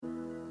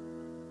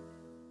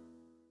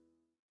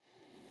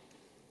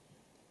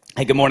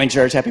Hey, good morning,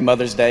 church. Happy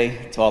Mother's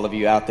Day to all of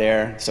you out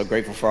there. So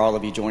grateful for all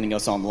of you joining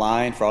us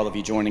online, for all of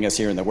you joining us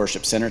here in the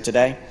worship center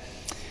today.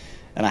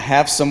 And I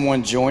have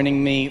someone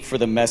joining me for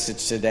the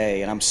message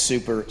today, and I'm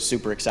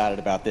super excited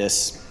about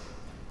this.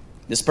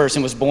 This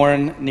person was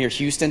born near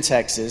Houston,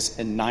 Texas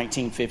in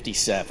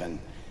 1957.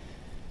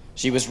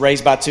 She was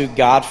raised by two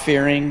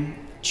God-fearing,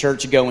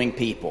 church-going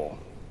people.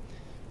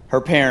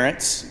 Her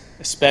parents,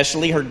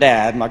 especially her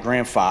dad, my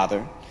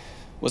grandfather,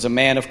 was a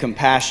man of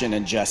compassion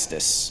and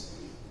justice.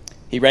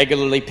 He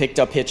regularly picked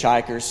up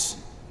hitchhikers,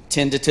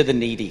 tended to the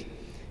needy,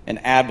 and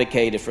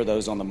advocated for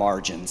those on the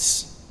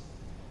margins.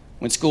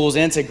 When schools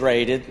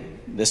integrated,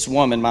 this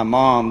woman, my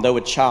mom, though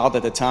a child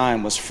at the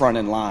time, was front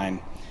in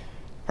line.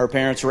 Her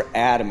parents were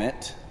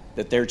adamant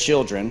that their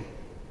children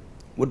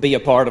would be a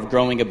part of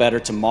growing a better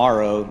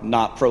tomorrow,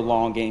 not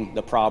prolonging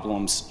the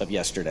problems of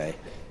yesterday.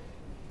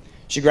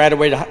 She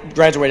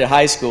graduated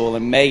high school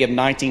in May of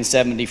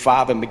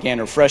 1975 and began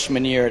her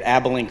freshman year at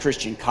Abilene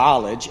Christian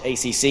College,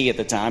 ACC at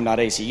the time, not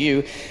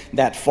ACU,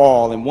 that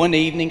fall. And one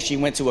evening she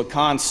went to a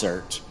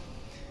concert,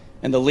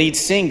 and the lead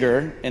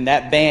singer in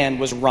that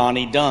band was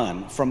Ronnie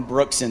Dunn from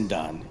Brooks and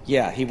Dunn.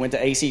 Yeah, he went to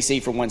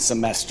ACC for one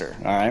semester,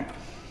 all right?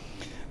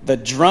 The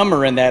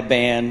drummer in that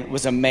band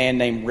was a man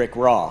named Rick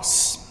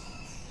Ross.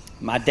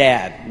 My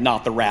dad,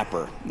 not the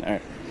rapper. All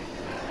right.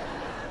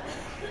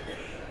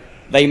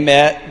 They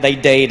met, they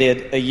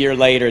dated. A year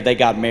later, they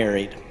got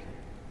married.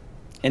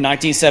 In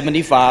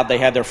 1975, they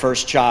had their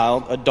first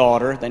child, a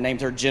daughter. They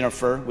named her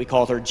Jennifer. We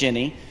called her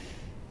Jenny.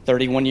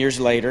 31 years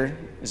later,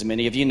 as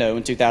many of you know,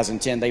 in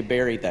 2010, they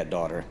buried that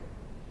daughter.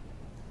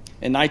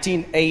 In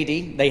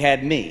 1980, they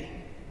had me.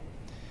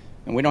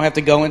 And we don't have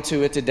to go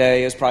into it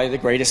today. It was probably the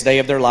greatest day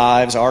of their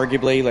lives,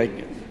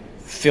 arguably,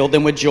 filled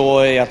them with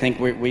joy. I think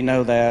we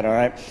know that, all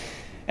right?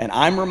 And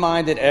I'm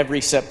reminded every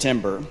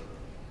September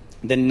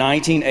that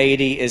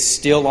 1980 is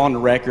still on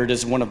record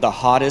as one of the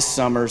hottest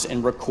summers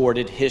in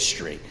recorded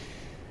history.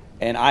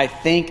 And I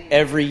think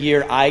every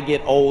year I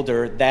get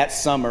older, that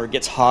summer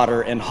gets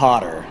hotter and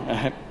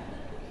hotter.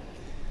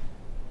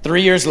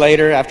 3 years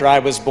later, after I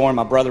was born,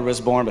 my brother was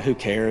born, but who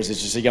cares?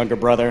 It's just a younger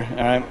brother. All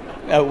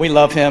right? We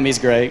love him. He's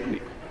great.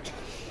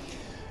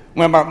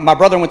 When my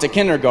brother went to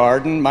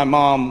kindergarten, my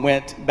mom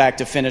went back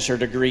to finish her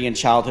degree in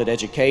childhood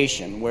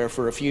education, where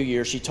for a few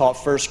years she taught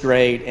first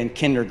grade and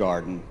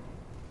kindergarten.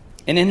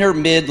 And in her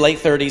late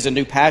 30s, a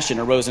new passion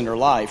arose in her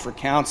life for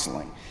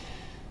counseling.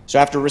 So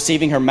after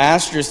receiving her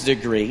master's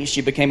degree, she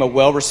became a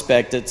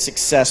well-respected,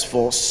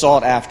 successful,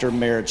 sought-after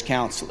marriage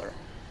counselor.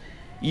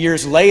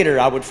 Years later,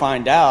 I would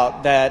find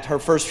out that her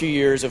first few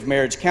years of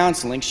marriage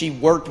counseling, she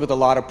worked with a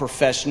lot of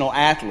professional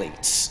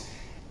athletes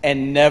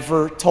and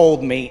never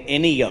told me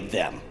any of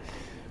them,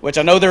 which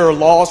I know there are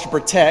laws to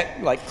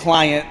protect, like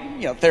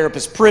client,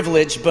 therapist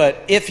privilege,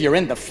 but if you're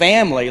in the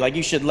family,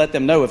 you should let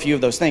them know a few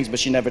of those things, but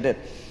she never did.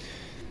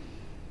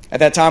 At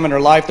that time in her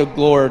life, the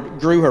Lord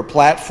grew her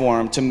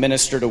platform to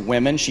minister to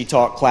women. She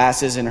taught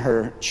classes in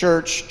her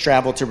church,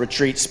 traveled to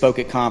retreats, spoke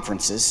at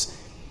conferences.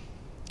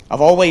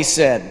 I've always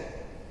said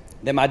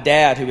that my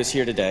dad, who is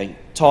here today,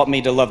 taught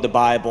me to love the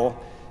Bible,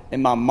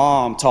 and my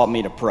mom taught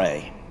me to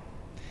pray.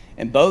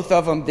 And both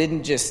of them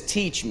didn't just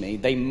teach me,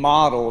 they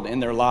modeled in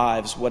their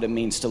lives what it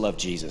means to love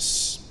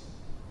Jesus.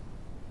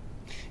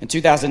 In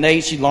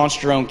 2008, she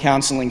launched her own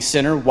counseling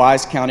center,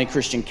 Wise County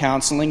Christian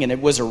Counseling, and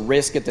it was a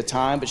risk at the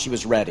time, but she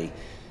was ready.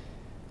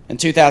 In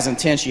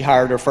 2010, she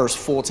hired her first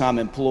full-time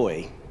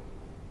employee.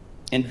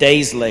 And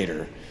days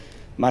later,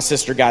 my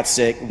sister got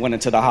sick, went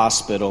into the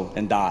hospital,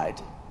 and died.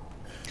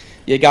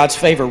 Yet God's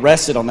favor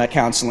rested on that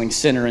counseling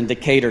center in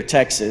Decatur,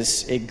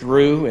 Texas. It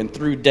grew, and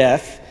through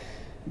death,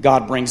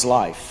 God brings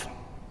life.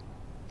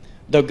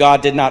 Though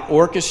God did not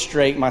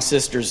orchestrate my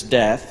sister's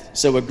death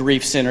so a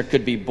grief center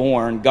could be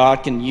born,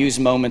 God can use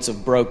moments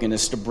of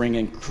brokenness to bring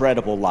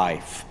incredible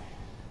life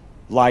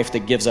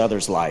that gives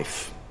others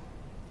life.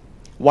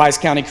 Wise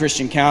County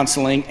Christian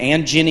Counseling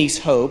and Jenny's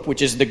Hope,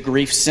 which is the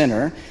grief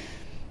center,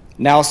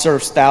 now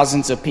serves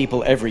thousands of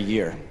people every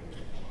year,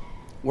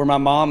 where my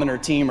mom and her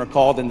team are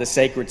called into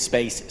sacred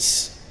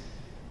spaces.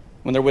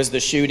 When there was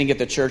the shooting at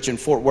the church in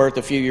Fort Worth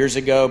a few years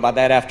ago, by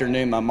that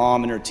afternoon, my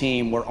mom and her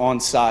team were on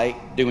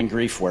site doing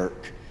grief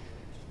work.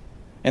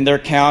 In their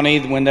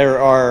county, when there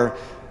are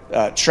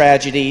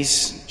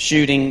tragedies,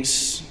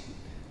 shootings,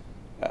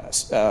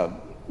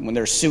 when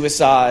there's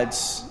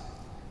suicides,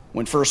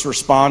 when first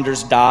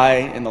responders die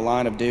in the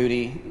line of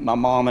duty, my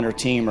mom and her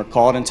team are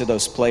called into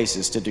those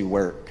places to do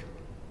work.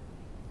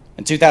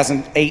 In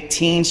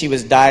 2018, she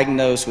was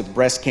diagnosed with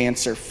breast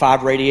cancer.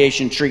 5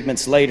 radiation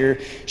treatments later,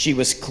 she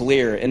was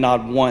clear, and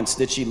not once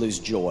did she lose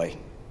joy.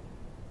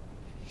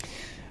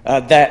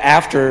 That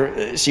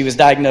after she was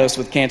diagnosed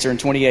with cancer in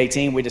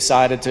 2018, we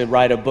decided to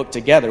write a book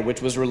together,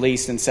 which was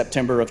released in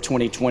September of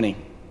 2020.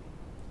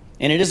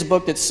 And it is a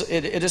book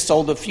it has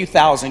sold a few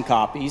thousand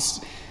copies,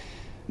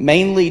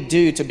 mainly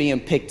due to being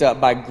picked up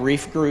by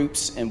grief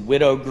groups and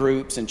widow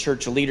groups and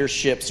church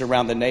leaderships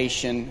around the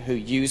nation who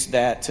use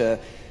that to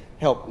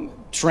help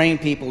train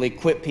people,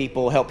 equip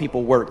people, help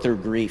people work through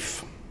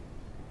grief.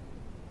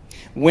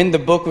 When the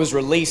book was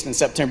released in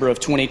September of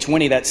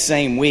 2020, that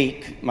same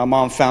week, my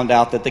mom found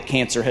out that the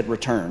cancer had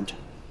returned.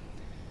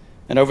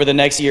 And over the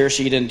next year,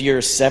 she'd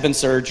endure 7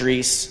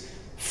 surgeries,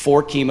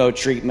 4 chemo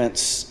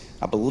treatments,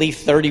 I believe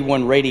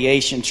 31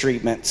 radiation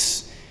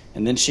treatments,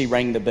 and then she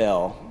rang the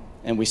bell,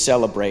 and we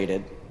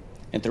celebrated.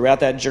 And throughout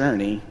that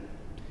journey,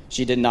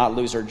 she did not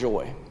lose her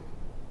joy.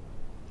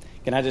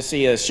 Can I just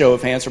see a show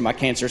of hands for my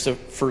cancer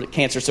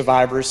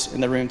survivors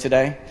in the room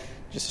today?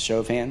 Just a show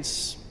of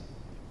hands.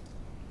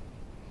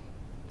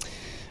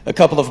 A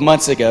couple of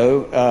months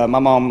ago, my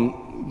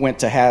mom went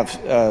to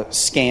have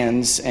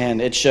scans,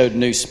 and it showed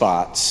new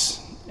spots,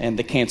 and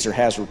the cancer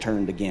has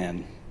returned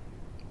again.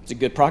 It's a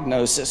good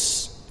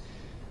prognosis,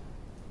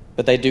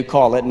 but they do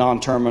call it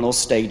non-terminal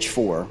stage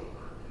 4,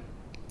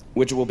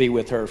 which will be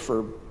with her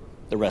for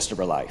the rest of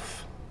her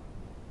life.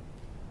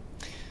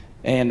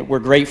 And we're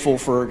grateful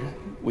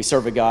we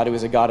serve a God who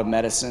is a God of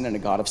medicine and a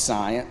God of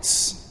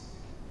science.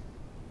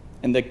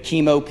 And the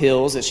chemo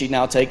pills that she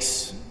now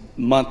takes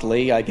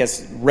monthly, I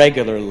guess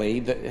regularly,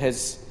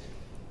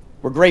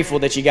 we're grateful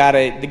that you got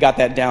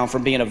that down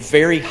from being a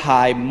very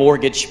high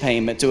mortgage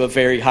payment to a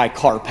very high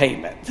car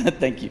payment.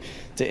 Thank you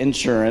to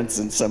insurance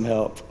and some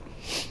help.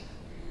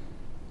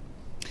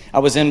 I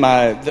was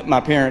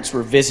my parents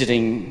were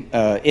visiting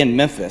in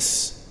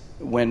Memphis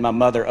when my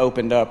mother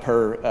opened up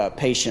her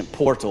patient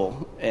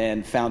portal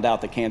and found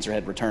out the cancer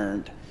had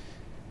returned.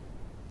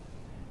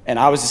 And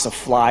I was just a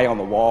fly on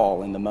the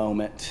wall in the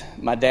moment.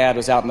 My dad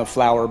was out in the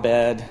flower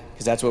bed,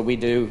 because that's what we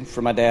do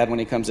for my dad when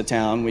he comes to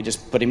town. We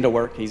just put him to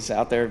work. He's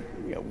out there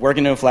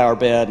working in a flower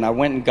bed, and I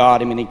went and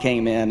got him, and he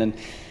came in, and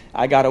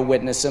I got to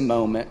witness a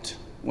moment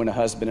when a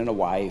husband and a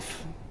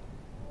wife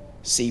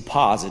see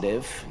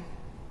positive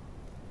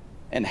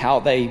and how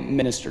they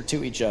minister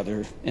to each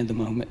other in the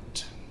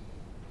moment.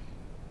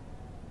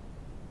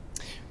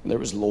 There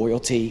was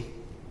loyalty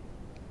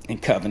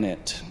and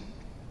covenant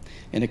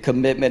and a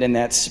commitment in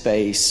that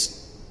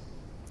space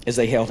as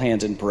they held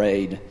hands and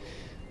prayed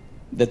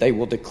that they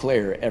will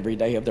declare every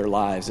day of their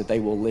lives that they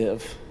will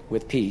live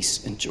with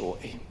peace and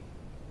joy.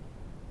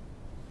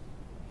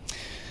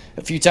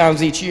 A few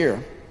times each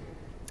year,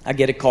 I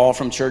get a call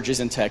from churches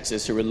in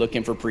Texas who are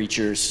looking for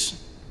preachers,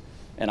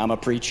 and I'm a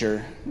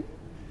preacher.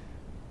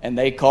 And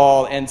they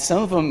call, and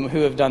some of them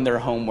who have done their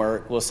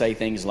homework will say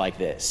things like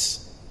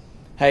this: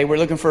 "Hey, we're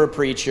looking for a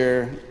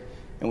preacher,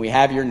 and we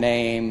have your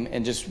name,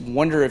 and just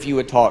wonder if you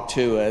would talk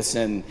to us.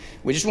 And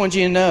we just want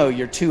you to know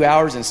you're 2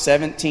 hours and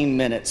 17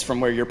 minutes from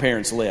where your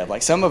parents live."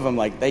 Like some of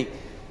them,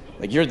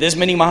 you're this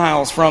many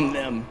miles from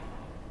them.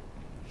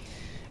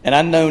 And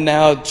I know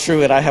now,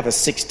 Truett, I have a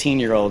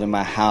 16-year-old in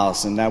my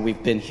house, and now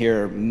we've been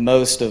here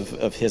most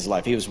of his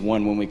life. He was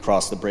 1 when we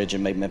crossed the bridge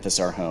and made Memphis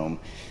our home.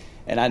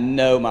 And I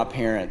know my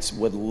parents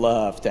would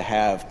love to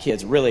have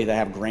kids, really to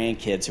have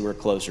grandkids who are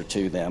closer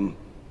to them.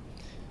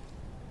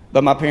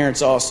 But my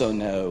parents also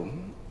know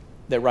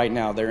that right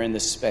now they're in the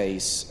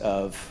space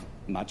of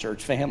my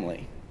church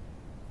family.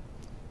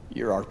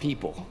 You're our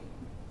people.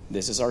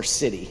 This is our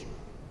city.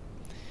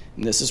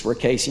 And this is where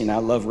Casey and I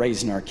love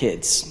raising our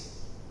kids.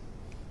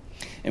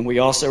 And we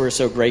also are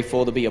so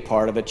grateful to be a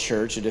part of a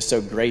church that is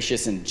so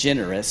gracious and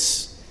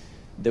generous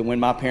that when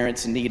my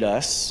parents need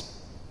us,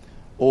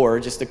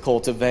 or just to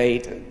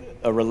cultivate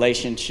a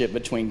relationship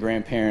between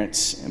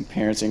grandparents and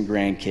parents and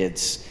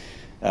grandkids,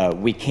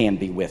 we can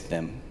be with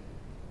them.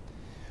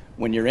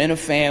 When you're in a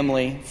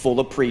family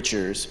full of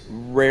preachers,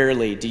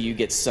 rarely do you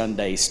get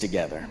Sundays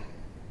together.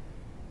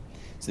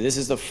 So this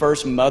is the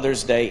first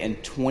Mother's Day in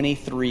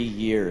 23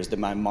 years that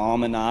my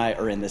mom and I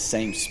are in the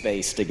same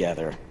space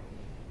together.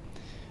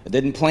 I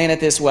didn't plan it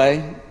this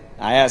way.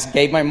 I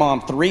gave my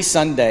mom 3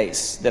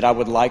 Sundays that I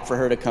would like for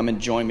her to come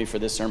and join me for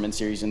this sermon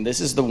series, and this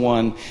is the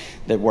one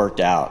that worked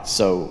out.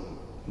 So,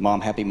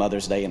 Mom, happy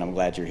Mother's Day, and I'm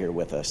glad you're here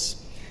with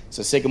us.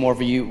 So, Sycamore,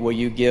 will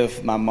you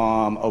give my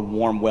mom a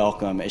warm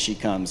welcome as she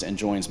comes and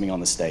joins me on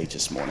the stage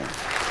this morning?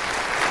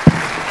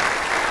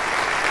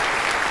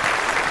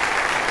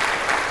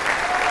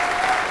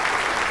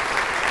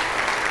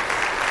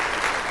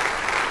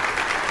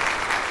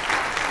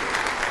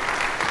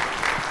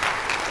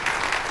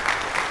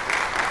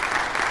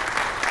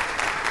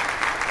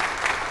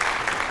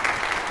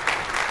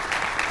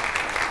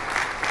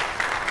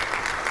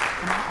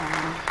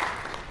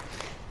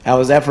 How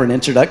was that for an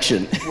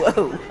introduction?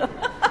 Whoa.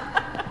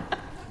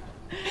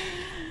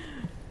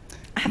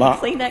 I have a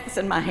Kleenex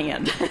in my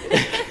hand.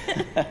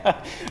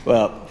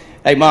 Well,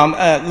 hey, Mom,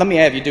 let me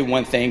have you do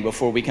one thing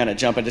before we kind of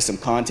jump into some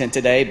content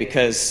today,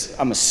 because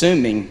I'm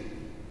assuming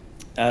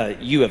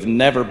you have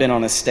never been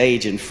on a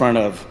stage in front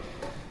of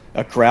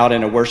a crowd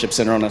in a worship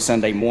center on a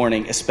Sunday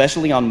morning,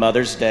 especially on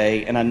Mother's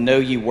Day. And I know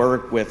you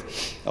work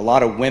with a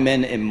lot of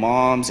women and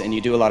moms, and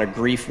you do a lot of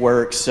grief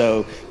work.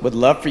 So would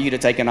love for you to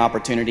take an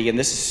opportunity, and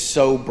this is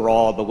so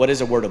broad, but what is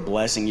a word of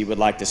blessing you would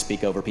like to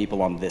speak over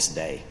people on this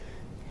day?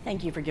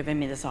 Thank you for giving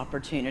me this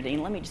opportunity.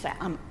 And let me just say,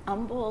 I'm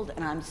humbled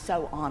and I'm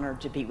so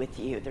honored to be with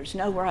you. There's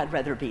nowhere I'd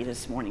rather be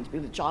this morning, to be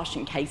with Josh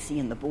and Casey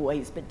and the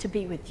boys, but to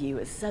be with you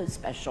is so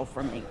special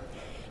for me.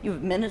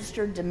 You've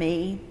ministered to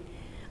me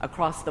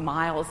across the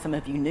miles. Some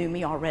of you knew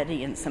me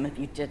already and some of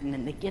you didn't.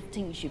 And the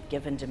giftings you've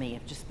given to me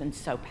have just been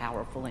so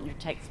powerful. And your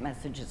text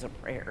messages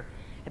of prayer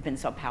have been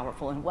so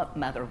powerful. And what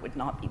mother would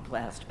not be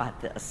blessed by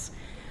this?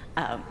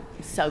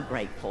 So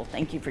grateful.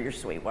 Thank you for your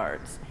sweet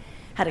words.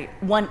 Had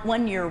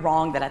one year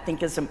wrong that I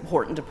think is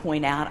important to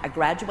point out. I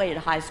graduated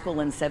high school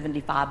in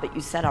 75, but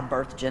you said I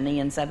birthed Jenny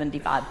in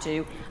 75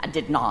 too. I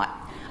did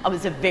not. I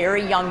was a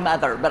very young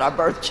mother, but I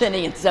birthed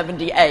Jenny in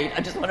 78.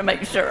 I just want to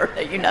make sure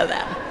that you know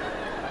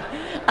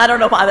that. I don't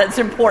know why that's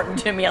important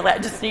to me. I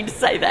just need to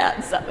say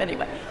that. So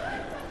anyway,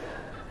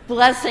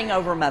 blessing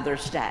over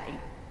Mother's Day.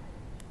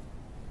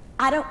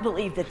 I don't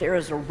believe that there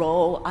is a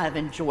role I've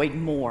enjoyed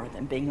more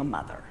than being a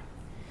mother.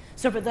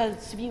 So for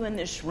those of you in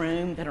this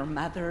room that are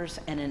mothers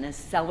and in a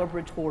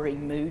celebratory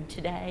mood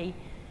today,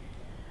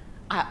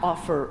 I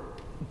offer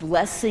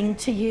blessing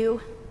to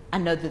you. I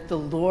know that the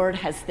Lord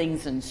has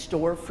things in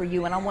store for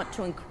you, and I want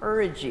to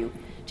encourage you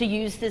to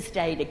use this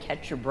day to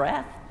catch your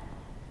breath.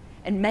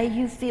 And may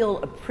you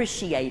feel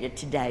appreciated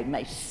today.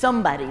 May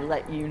somebody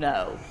let you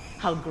know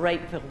how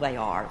grateful they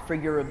are for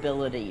your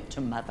ability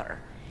to mother.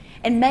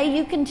 And may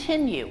you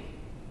continue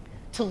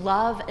to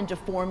love and to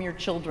form your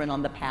children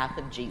on the path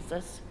of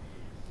Jesus.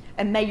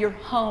 And may your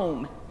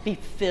home be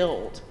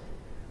filled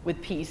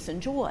with peace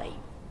and joy.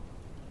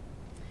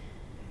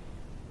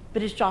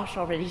 But as Josh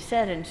already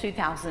said, in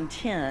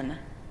 2010,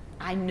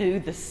 I knew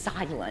the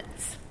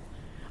silence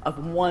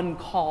of one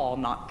call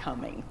not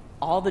coming.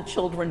 All the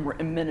children were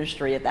in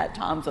ministry at that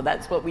time, so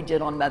that's what we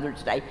did on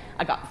Mother's Day.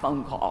 I got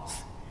phone calls.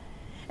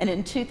 And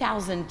in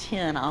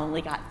 2010, I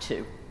only got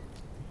 2.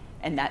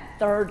 And that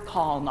third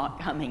call not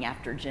coming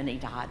after Jenny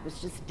died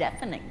was just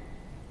deafening.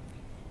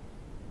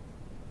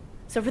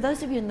 So for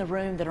those of you in the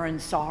room that are in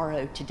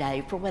sorrow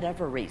today, for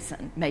whatever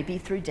reason, maybe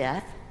through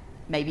death,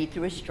 maybe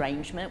through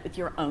estrangement with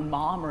your own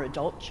mom or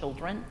adult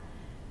children,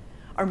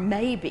 or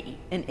maybe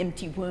an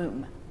empty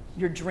womb,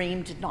 your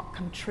dream did not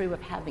come true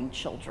of having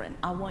children,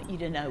 I want you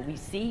to know we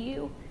see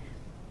you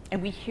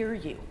and we hear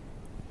you.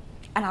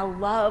 And I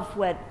love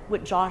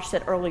what Josh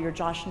said earlier,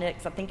 Josh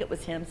Nix, I think it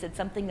was him, said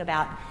something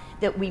about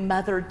that we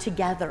mothered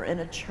together in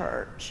a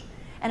church.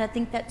 And I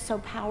think that's so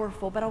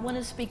powerful, but I want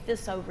to speak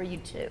this over you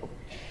too.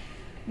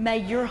 May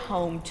your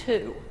home,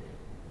 too,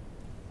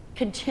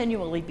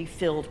 continually be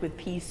filled with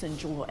peace and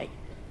joy.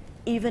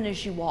 Even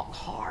as you walk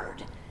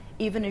hard,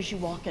 even as you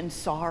walk in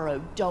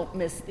sorrow, don't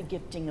miss the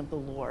gifting of the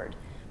Lord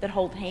that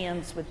hold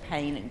hands with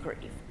pain and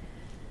grief.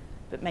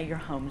 But may your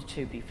homes,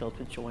 too, be filled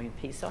with joy and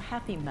peace. So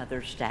happy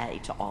Mother's Day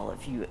to all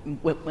of you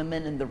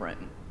women in the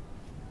room.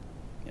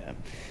 Yeah,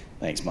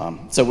 thanks,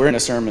 Mom. So we're in a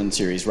sermon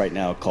series right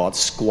now called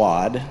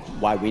Squad,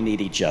 Why We Need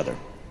Each Other.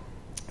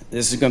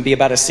 This is going to be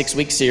about a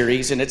 6-week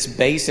series, and it's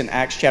based in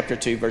Acts chapter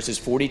 2, verses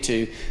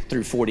 42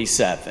 through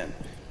 47.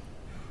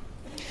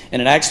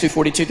 And in Acts 2,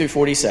 42 through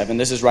 47,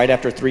 this is right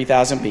after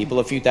 3,000 people,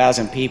 a few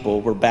thousand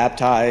people were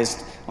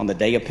baptized on the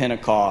day of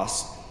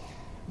Pentecost.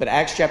 But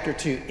Acts chapter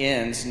 2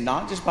 ends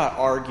not just by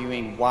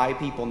arguing why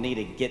people need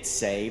to get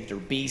saved or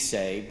be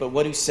saved, but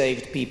what do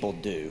saved people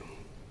do?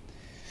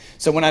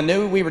 So when I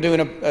knew we were doing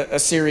a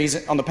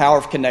series on the power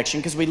of connection,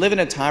 because we live in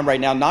a time right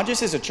now, not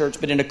just as a church,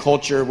 but in a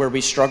culture where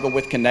we struggle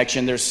with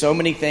connection. There's so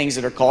many things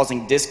that are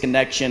causing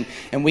disconnection,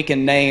 and we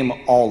can name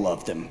all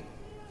of them.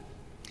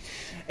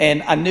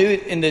 And I knew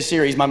in this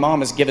series, my mom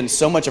has given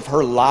so much of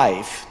her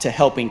life to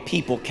helping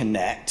people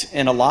connect.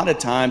 And a lot of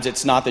times,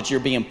 it's not that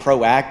you're being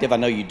proactive. I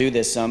know you do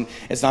this some.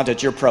 It's not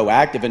that you're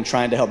proactive in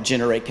trying to help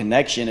generate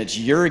connection. It's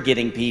you're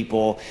getting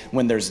people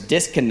when there's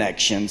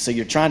disconnection. So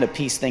you're trying to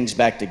piece things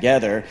back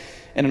together.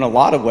 And in a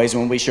lot of ways,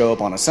 when we show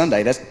up on a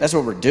Sunday, that's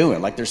what we're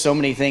doing. Like, there's so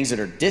many things that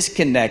are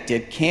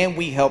disconnected. Can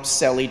we help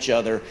sell each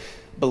other,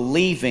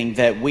 believing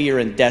that we are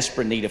in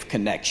desperate need of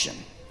connection?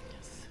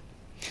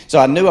 So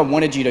I knew I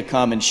wanted you to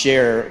come and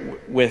share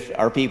with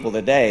our people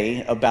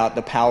today about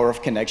the power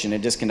of connection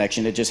and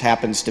disconnection. It just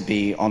happens to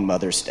be on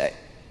Mother's Day.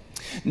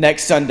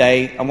 Next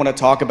Sunday, I want to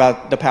talk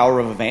about the power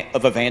of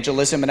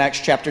evangelism in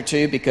Acts chapter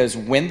 2, because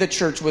when the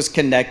church was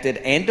connected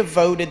and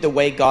devoted the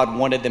way God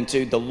wanted them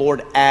to, the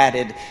Lord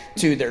added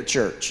to their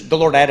church. The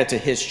Lord added to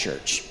his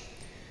church.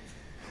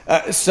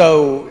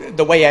 So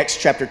the way Acts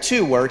chapter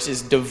 2 works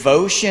is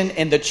devotion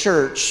in the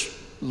church,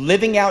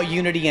 living out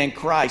unity in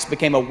Christ,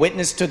 became a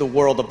witness to the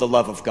world of the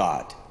love of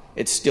God.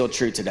 It's still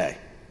true today.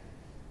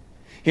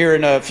 Here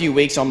in a few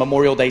weeks on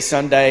Memorial Day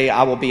Sunday,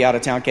 I will be out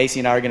of town. Casey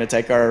and I are going to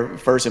take our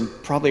first and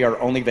probably our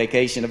only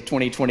vacation of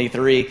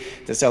 2023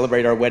 to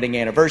celebrate our wedding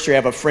anniversary. I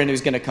have a friend who's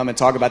going to come and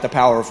talk about the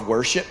power of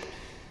worship.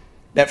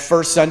 That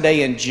first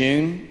Sunday in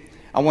June,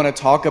 I want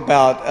to talk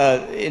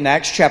about, in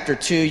Acts chapter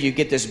 2, you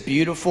get this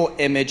beautiful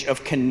image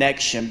of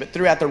connection. But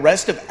throughout the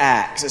rest of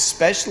Acts,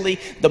 especially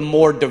the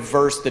more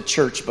diverse the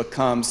church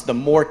becomes, the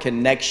more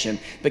connection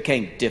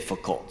became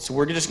difficult. So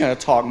we're just going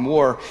to talk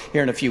more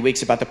here in a few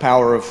weeks about the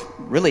power of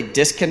really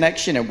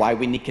disconnection and why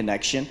we need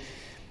connection.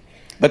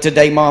 But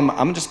today, Mom,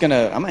 I'm going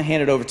to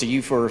hand it over to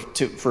you for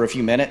a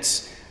few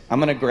minutes. I'm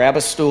going to grab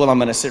a stool. I'm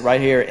going to sit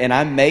right here. And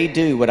I may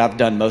do what I've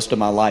done most of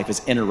my life,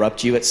 is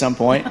interrupt you at some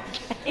point.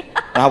 Okay.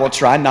 I will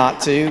try not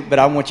to, but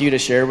I want you to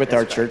share with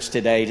our church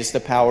today just the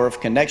power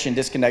of connection,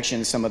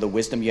 disconnection, some of the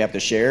wisdom you have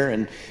to share,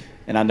 and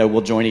I know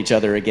we'll join each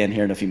other again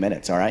here in a few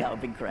minutes, all right? That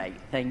would be great.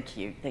 Thank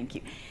you. Thank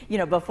you. You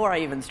know, before I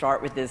even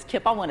start with this,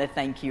 Kip, I want to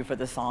thank you for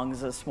the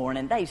songs this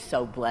morning. They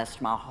so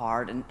blessed my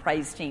heart. And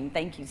praise team,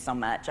 thank you so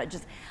much.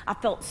 I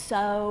felt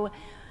so,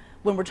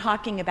 when we're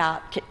talking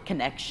about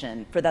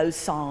connection, for those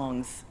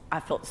songs, I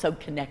felt so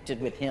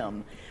connected with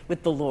him,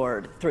 with the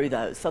Lord through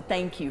those. So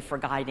thank you for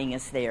guiding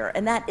us there.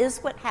 And that is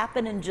what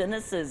happened in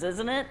Genesis,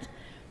 isn't it?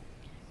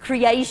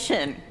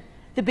 Creation.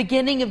 The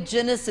beginning of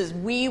Genesis,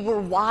 we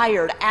were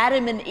wired,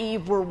 Adam and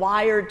Eve were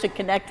wired to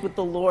connect with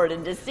the Lord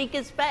and to seek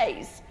his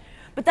face.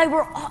 But they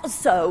were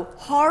also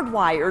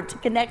hardwired to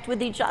connect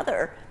with each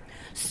other.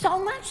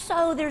 So much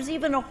so, there's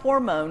even a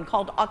hormone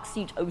called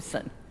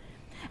oxytocin.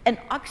 And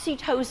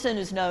oxytocin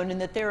is known in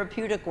the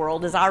therapeutic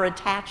world as our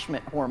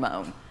attachment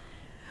hormone.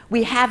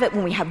 We have it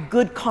when we have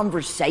good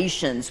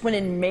conversations, when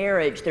in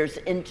marriage there's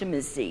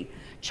intimacy.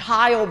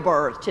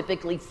 Childbirth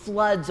typically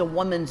floods a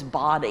woman's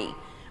body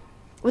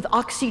with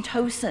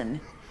oxytocin.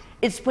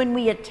 It's when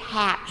we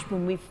attach,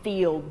 when we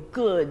feel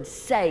good,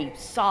 safe,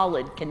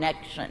 solid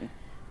connection.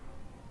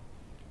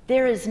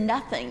 There is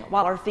nothing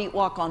while our feet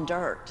walk on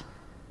dirt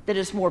that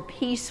is more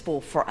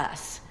peaceful for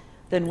us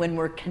than when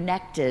we're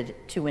connected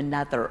to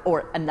another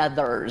or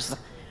anothers,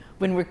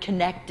 when we're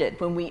connected,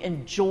 when we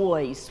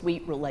enjoy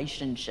sweet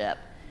relationship.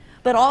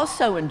 But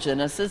also in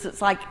Genesis,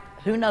 it's like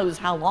who knows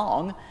how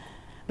long,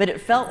 but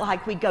it felt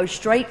like we go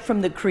straight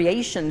from the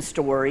creation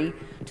story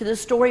to the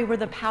story where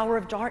the power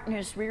of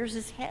darkness rears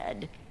its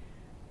head.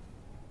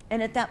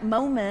 And at that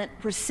moment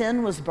where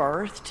sin was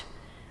birthed,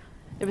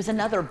 there was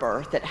another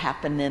birth that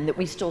happened then that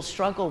we still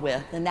struggle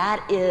with, and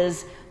that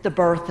is the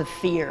birth of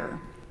fear.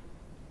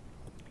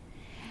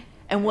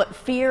 And what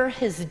fear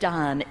has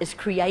done is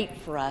create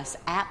for us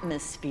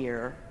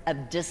atmosphere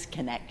of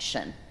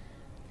disconnection.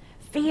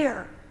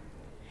 Fear.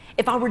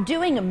 If I were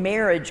doing a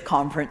marriage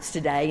conference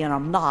today, and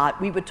I'm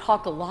not, we would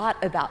talk a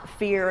lot about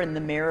fear in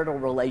the marital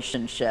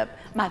relationship.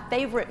 My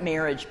favorite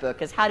marriage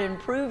book is How to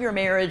Improve Your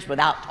Marriage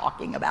Without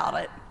Talking About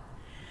It.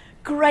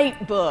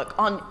 Great book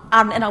and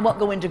I won't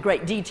go into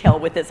great detail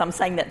with this. I'm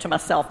saying that to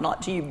myself,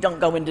 not to you. Don't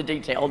go into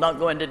detail. Don't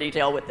go into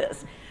detail with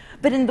this.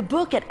 But in the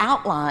book, it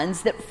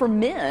outlines that for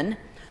men,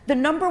 the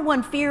number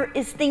one fear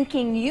is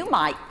thinking you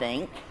might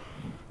think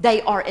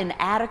they are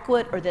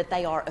inadequate or that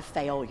they are a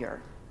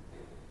failure.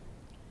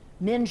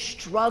 Men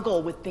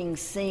struggle with being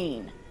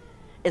seen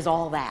as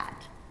all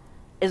that,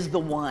 as the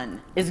one,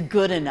 as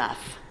good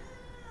enough.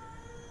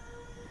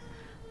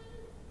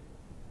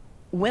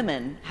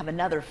 Women have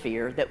another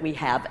fear that we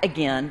have,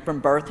 again, from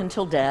birth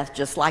until death,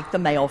 just like the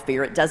male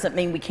fear. It doesn't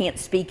mean we can't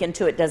speak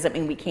into it, doesn't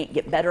mean we can't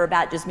get better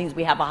about it, it just means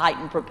we have a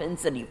heightened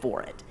propensity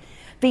for it.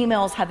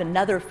 Females have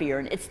another fear,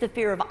 and it's the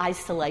fear of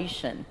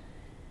isolation.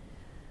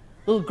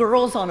 Little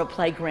girls on a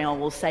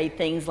playground will say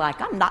things like,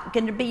 I'm not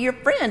going to be your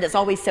friend. It's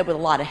always said with a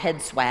lot of head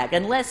swag.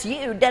 Unless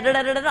you,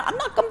 da-da-da-da-da. I'm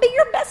not going to be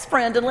your best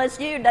friend unless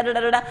you,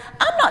 da-da-da-da-da.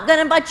 I'm not going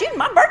to invite you to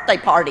my birthday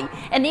party.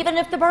 And even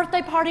if the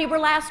birthday party were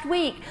last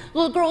week,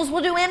 little girls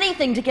will do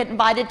anything to get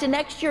invited to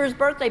next year's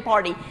birthday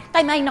party.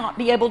 They may not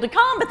be able to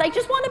come, but they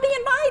just want to be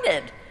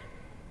invited.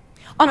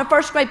 On a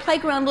first grade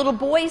playground, little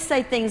boys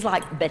say things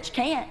like, bet you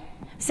can't.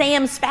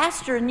 Sam's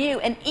faster than you.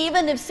 And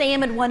even if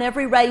Sam had won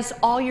every race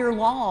all year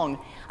long,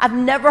 I've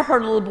never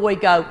heard a little boy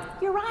go,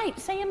 you're right,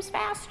 Sam's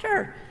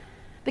faster.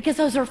 Because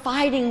those are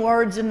fighting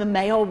words in the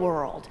male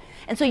world.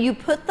 And so you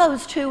put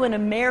those two in a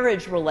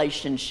marriage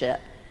relationship,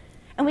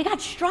 and we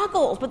got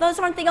struggles, but those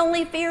aren't the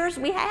only fears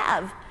we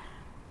have.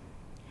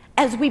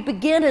 As we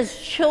begin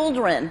as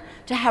children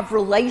to have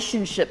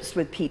relationships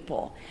with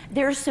people,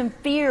 there's some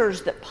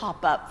fears that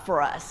pop up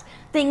for us.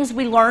 Things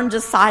we learn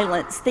to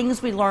silence,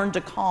 things we learn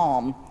to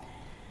calm.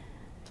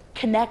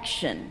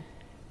 Connection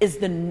is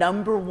the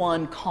number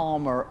one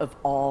calmer of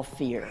all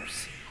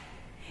fears.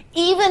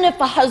 Even if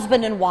a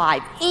husband and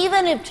wife,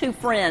 even if two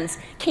friends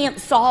can't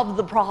solve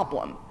the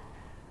problem,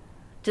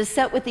 to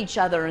sit with each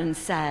other and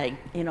say,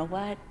 you know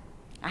what,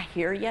 I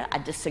hear you, I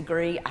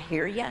disagree, I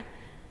hear you,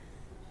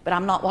 but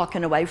I'm not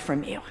walking away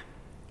from you.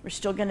 We're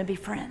still going to be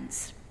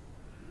friends.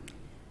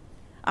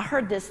 I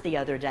heard this the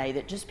other day,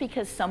 that just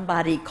because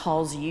somebody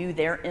calls you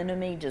their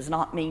enemy does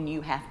not mean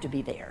you have to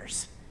be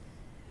theirs.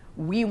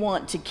 We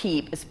want to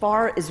keep, as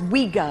far as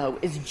we go,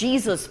 as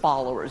Jesus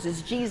followers,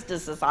 as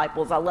Jesus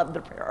disciples, I love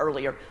the prayer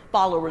earlier,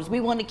 followers,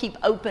 we want to keep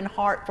open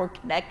heart for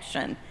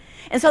connection.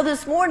 And so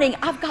this morning,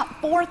 I've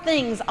got 4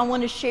 things I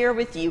want to share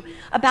with you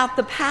about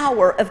the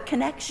power of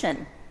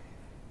connection.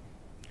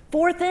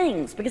 4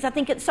 things, because I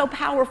think it's so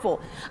powerful.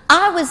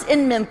 I was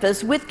in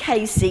Memphis with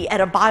Casey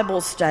at a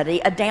Bible study,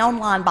 a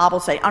downline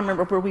Bible study. I don't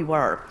remember where we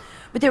were.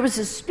 But there was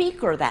a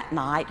speaker that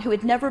night who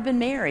had never been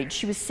married.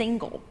 She was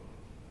single.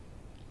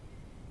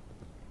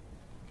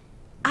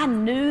 I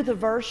knew the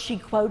verse she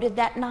quoted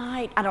that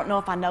night. I don't know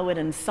if I know it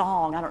in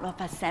song. I don't know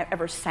if I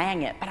ever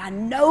sang it. But I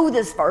know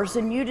this verse,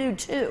 and you do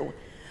too.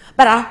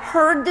 But I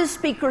heard this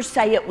speaker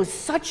say it with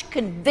such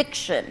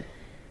conviction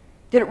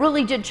that it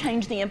really did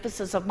change the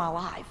emphasis of my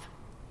life.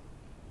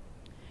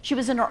 She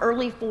was in her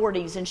early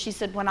 40s, and she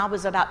said, when I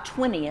was about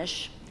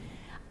 20-ish,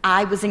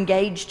 I was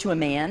engaged to a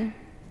man.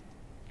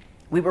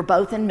 We were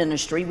both in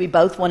ministry. We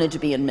both wanted to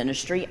be in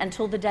ministry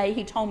until the day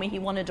he told me he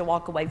wanted to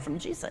walk away from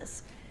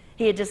Jesus.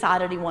 He had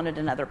decided he wanted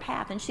another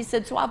path. And she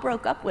said, so I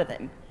broke up with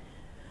him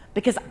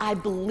because I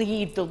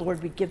believed the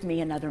Lord would give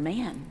me another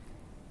man.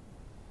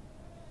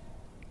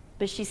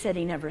 But she said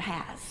he never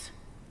has.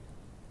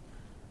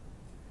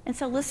 And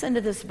so listen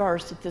to this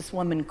verse that this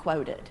woman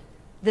quoted.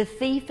 The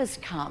thief has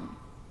come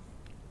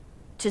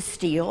to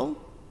steal,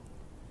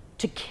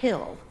 to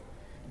kill,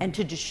 and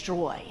to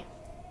destroy.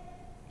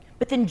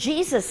 But then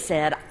Jesus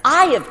said,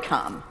 I have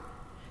come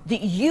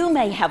that you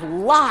may have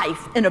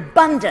life in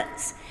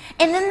abundance.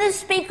 And then the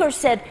speaker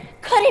said,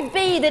 could it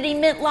be that he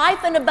meant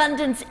life in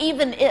abundance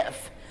even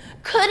if?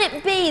 Could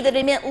it be that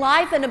he meant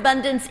life in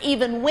abundance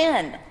even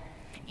when?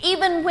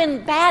 Even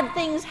when bad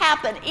things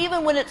happen,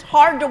 even when it's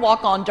hard to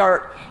walk on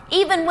dirt,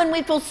 even when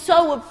we feel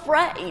so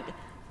afraid,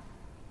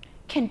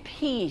 can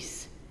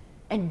peace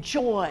and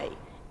joy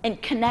and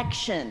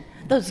connection,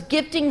 those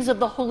giftings of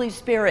the Holy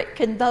Spirit,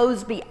 can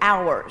those be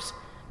ours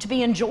to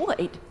be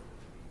enjoyed?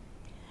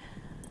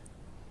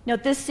 Now,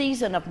 this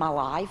season of my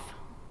life,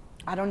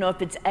 I don't know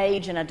if it's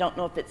age and I don't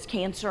know if it's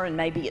cancer, and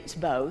maybe it's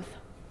both,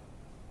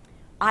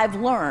 I've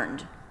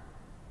learned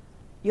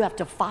you have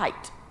to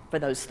fight for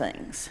those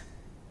things.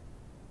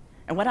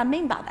 And what I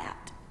mean by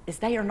that is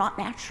they are not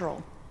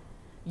natural.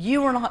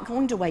 You are not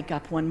going to wake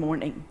up one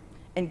morning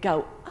and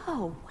go,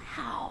 oh,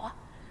 wow,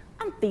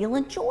 I'm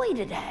feeling joy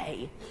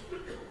today.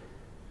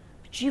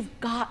 But you've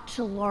got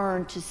to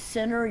learn to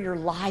center your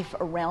life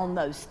around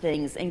those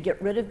things and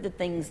get rid of the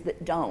things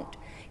that don't.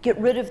 Get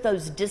rid of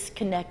those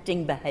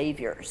disconnecting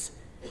behaviors.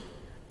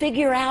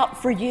 Figure out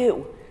for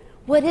you,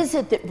 what is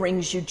it that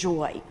brings you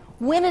joy?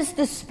 When is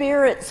the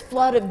Spirit's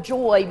flood of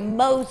joy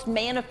most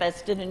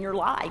manifested in your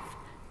life?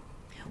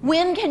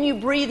 When can you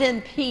breathe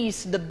in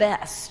peace the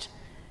best?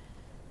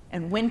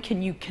 And when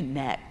can you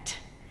connect?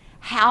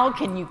 How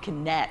can you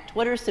connect?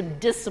 What are some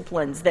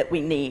disciplines that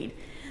we need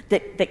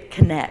that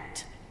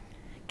connect?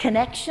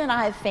 Connection,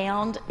 I have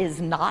found, is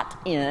not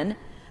in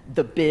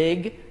the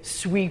big,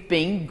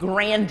 sweeping,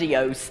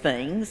 grandiose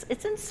things.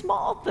 It's in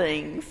small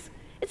things.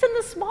 It's in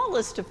the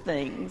smallest of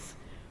things.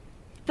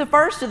 The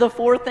first of the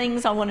 4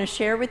 things I want to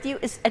share with you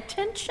is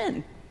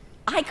attention,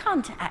 eye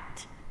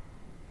contact.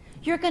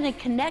 You're going to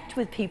connect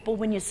with people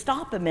when you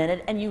stop a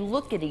minute and you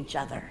look at each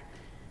other.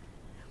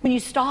 When you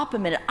stop a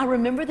minute, I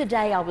remember the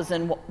day I was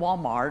in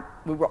Walmart.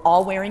 We were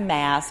all wearing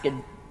masks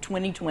in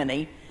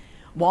 2020.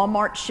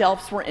 Walmart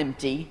shelves were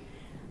empty.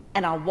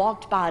 And I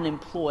walked by an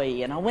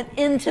employee, and I went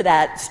into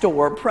that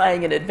store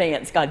praying in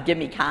advance, God, give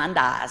me kind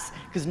eyes,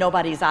 because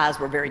nobody's eyes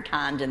were very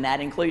kind in that,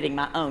 including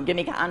my own. Give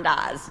me kind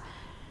eyes.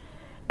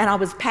 And I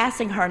was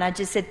passing her, and I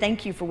just said,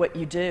 thank you for what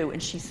you do.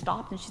 And she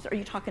stopped, and she said, are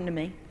you talking to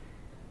me?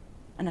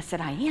 And I said,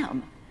 I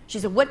am. She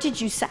said, what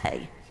did you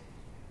say?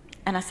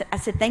 And I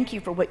said, thank you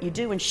for what you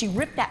do. And she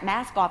ripped that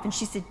mask off, and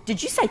she said,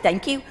 did you say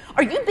thank you?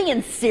 Are you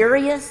being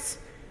serious?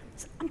 I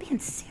said, I'm being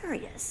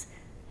serious.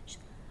 She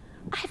said,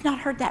 I have not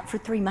heard that for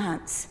 3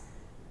 months.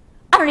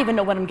 I don't even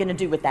know what I'm going to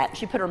do with that.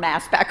 She put her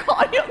mask back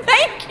on.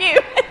 Thank you.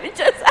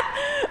 Just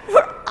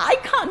for eye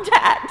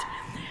contact.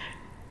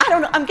 I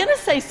don't know. I'm going to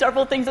say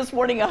several things this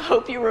morning I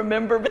hope you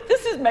remember, but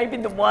this is maybe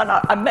the one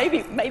I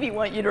maybe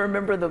want you to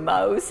remember the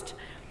most.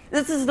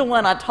 This is the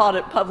one I taught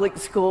at public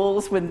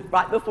schools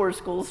right before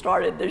school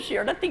started this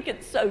year, and I think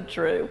it's so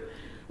true.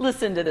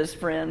 Listen to this,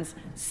 friends.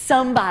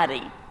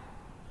 Somebody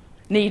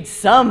needs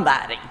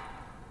somebody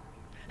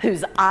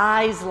whose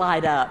eyes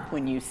light up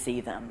when you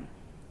see them.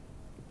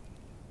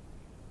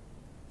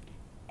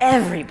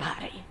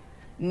 Everybody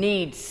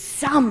needs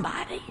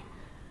somebody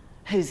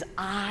whose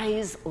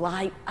eyes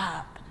light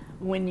up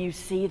when you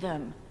see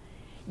them.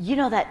 You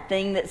know that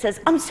thing that says,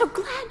 I'm so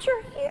glad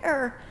you're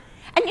here.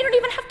 And you don't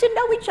even have to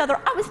know each other.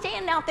 I was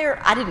standing out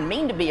there. I didn't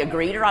mean to be a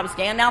greeter. I was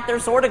standing out there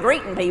sort of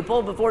greeting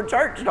people before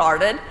church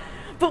started.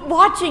 But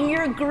watching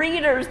your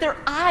greeters, their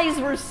eyes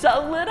were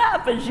so lit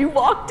up as you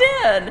walked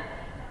in.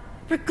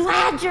 We're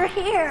glad you're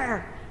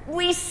here.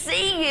 We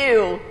see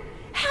you.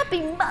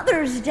 Happy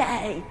Mother's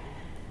Day.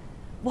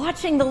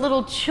 Watching the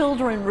little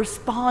children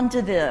respond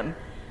to them.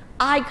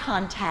 Eye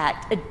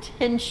contact,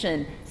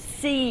 attention,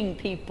 seeing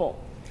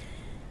people.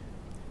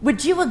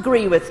 Would you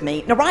agree with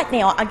me? Now, right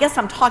now, I guess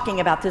I'm talking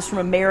about this from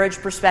a marriage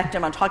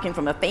perspective. I'm talking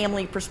from a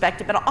family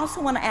perspective, but I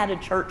also want to add a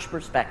church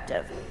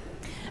perspective.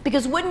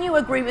 Because wouldn't you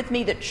agree with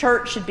me that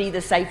church should be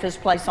the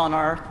safest place on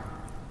earth?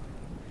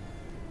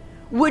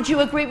 Would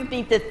you agree with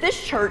me that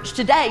this church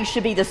today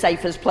should be the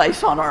safest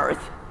place on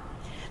earth?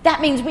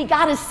 That means we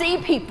got to see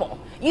people.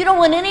 You don't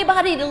want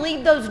anybody to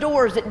leave those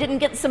doors that didn't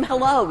get some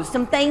hellos,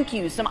 some thank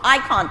yous, some eye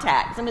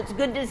contact, some it's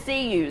good to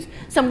see yous,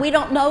 some we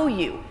don't know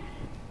you.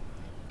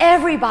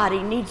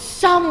 Everybody needs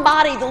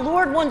somebody. The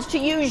Lord wants to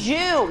use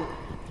you,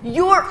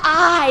 your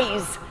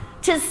eyes,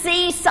 to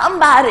see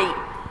somebody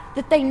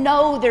that they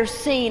know they're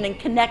seen and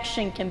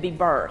connection can be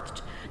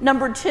birthed.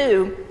 Number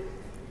 2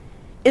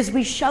 is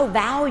we show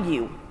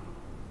value.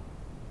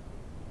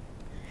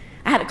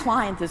 I had a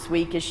client this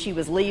week. As she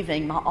was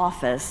leaving my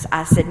office,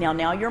 I said,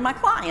 now you're my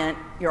client.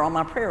 You're on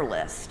my prayer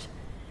list.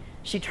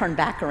 She turned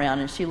back around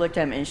and she looked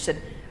at me and she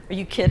said, are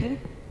you kidding?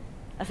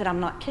 I said, I'm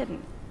not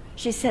kidding.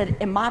 She said,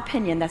 in my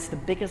opinion, that's the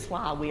biggest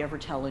lie we ever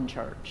tell in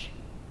church.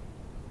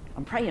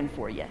 I'm praying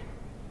for you.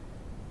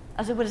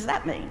 I said, what does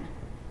that mean?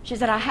 She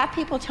said, I have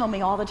people tell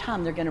me all the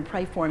time they're going to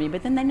pray for me,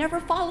 but then they never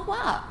follow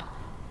up.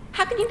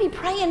 How can you be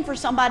praying for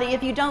somebody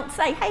if you don't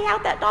say, hey,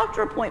 how'd that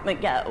doctor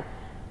appointment go?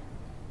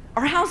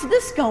 Or how's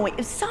this going?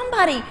 If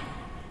somebody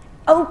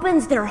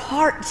opens their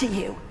heart to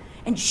you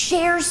and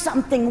shares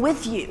something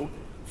with you,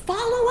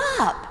 follow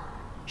up.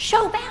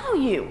 Show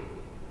value.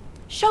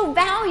 Show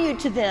value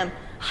to them.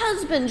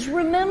 Husbands,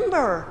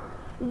 remember.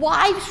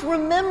 Wives,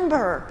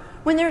 remember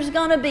when there's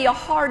going to be a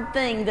hard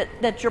thing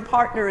that your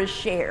partner has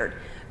shared.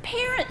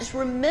 Parents,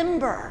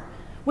 remember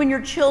when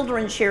your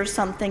children share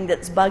something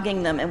that's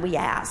bugging them and we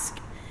ask.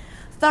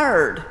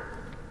 Third,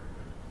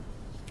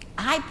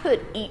 I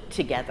put eat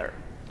together.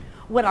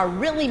 What I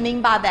really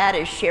mean by that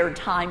is share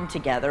time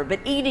together, but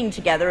eating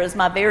together is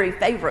my very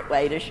favorite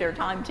way to share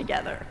time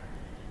together.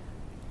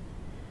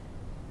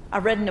 I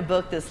read in a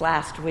book this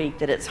last week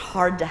that it's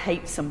hard to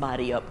hate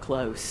somebody up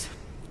close.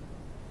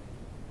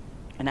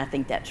 And I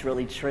think that's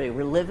really true.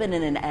 We're living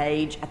in an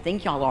age, I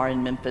think y'all are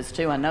in Memphis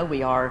too, I know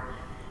we are,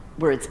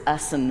 where it's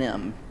us and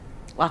them.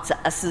 Lots of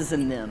us's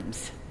and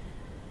them's.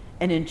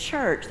 And in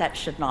church, that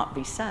should not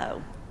be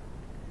so.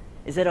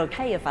 Is it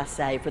okay if I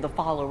say, for the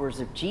followers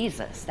of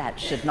Jesus, that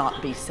should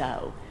not be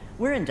so?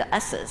 We're into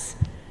us's.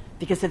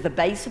 Because at the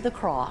base of the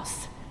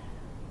cross,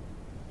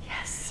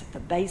 yes, at the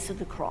base of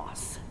the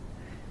cross,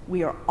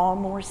 we are all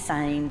more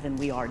same than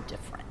we are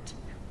different.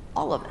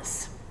 All of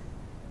us.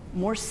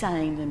 More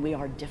same than we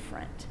are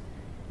different.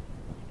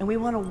 And we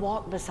want to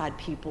walk beside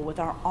people with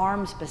our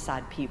arms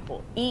beside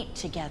people, eat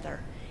together,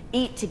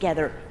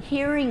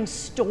 hearing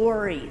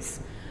stories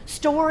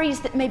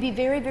that may be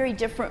very, very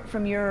different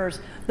from yours,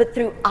 but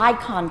through eye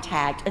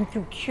contact and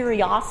through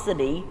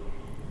curiosity,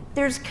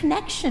 there's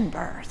connection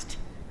birthed.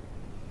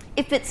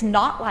 If it's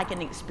not like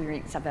an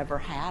experience I've ever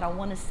had, I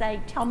want to say,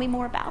 tell me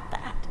more about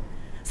that.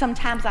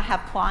 Sometimes I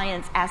have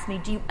clients ask me,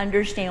 do you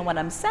understand what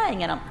I'm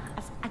saying? And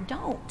I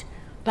don't,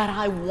 but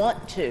I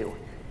want to.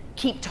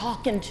 Keep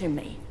talking to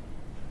me.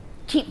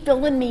 Keep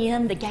filling me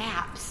in the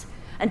gaps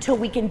until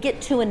we can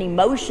get to an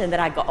emotion that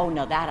I go, oh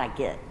no, that I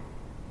get.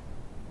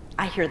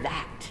 I hear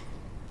that.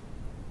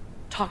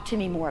 Talk to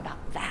me more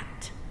about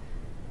that.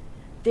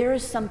 There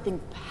is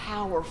something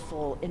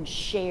powerful in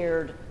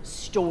shared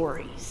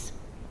stories.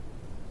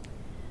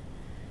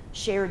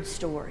 Shared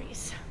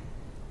stories.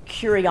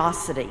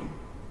 Curiosity.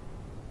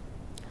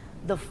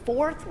 The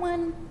fourth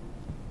one,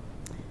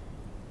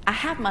 I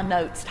have my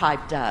notes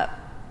typed up.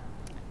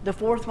 The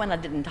fourth one I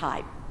didn't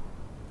type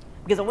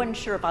because I wasn't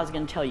sure if I was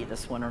going to tell you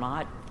this one or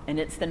not, and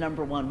it's the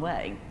number one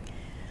way.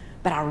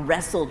 But I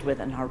wrestled with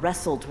it,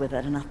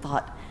 and I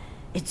thought,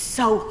 it's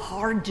so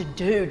hard to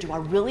do. Do I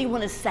really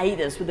want to say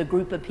this with a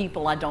group of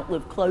people I don't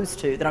live close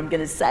to that I'm going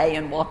to say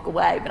and walk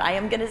away? But I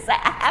am going to say,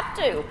 I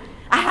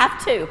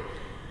have to.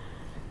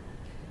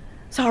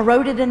 So I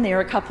wrote it in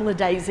there a couple of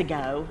days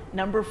ago.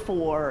 Number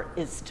 4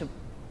 is to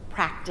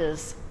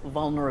practice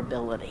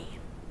vulnerability.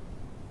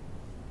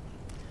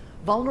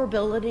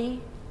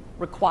 Vulnerability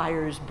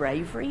requires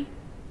bravery.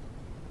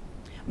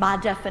 My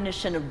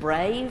definition of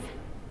brave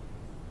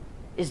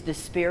is the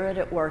Spirit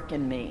at work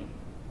in me.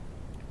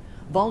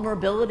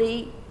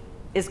 Vulnerability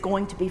is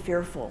going to be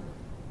fearful.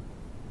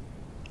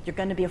 You're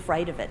going to be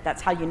afraid of it.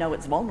 That's how you know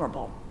it's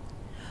vulnerable.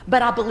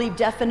 But I believe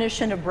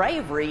definition of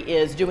bravery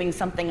is doing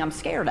something I'm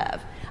scared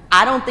of.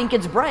 I don't think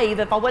it's brave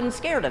if I wasn't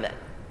scared of it.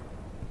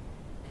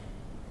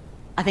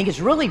 I think it's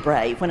really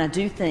brave when I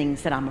do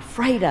things that I'm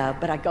afraid of,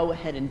 but I go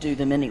ahead and do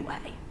them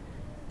anyway.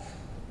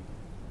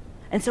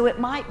 And so it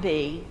might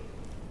be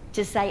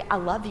to say, I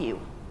love you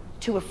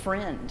to a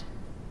friend.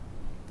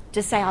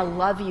 To say, I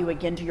love you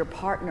again to your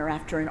partner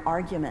after an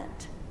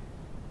argument.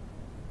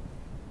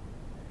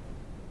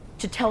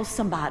 To tell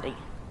somebody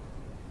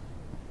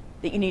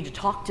that you need to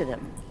talk to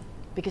them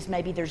because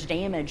maybe there's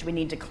damage we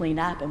need to clean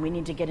up and we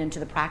need to get into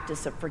the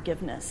practice of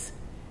forgiveness.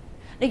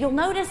 Now you'll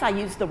notice I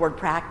use the word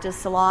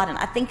practice a lot, and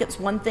I think it's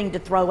one thing to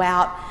throw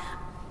out,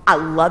 I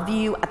love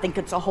you. I think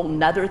it's a whole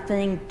nother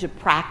thing to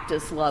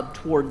practice love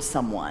towards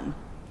someone.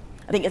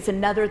 I think it's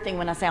another thing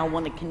when I say I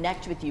want to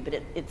connect with you, but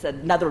it's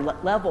another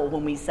level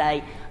when we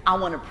say I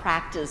want to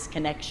practice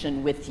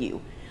connection with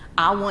you.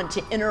 I want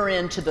to enter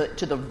into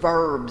the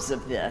verbs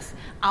of this.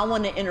 I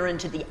want to enter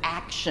into the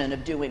action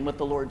of doing what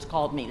the Lord's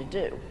called me to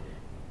do.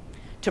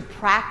 To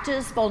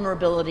practice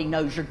vulnerability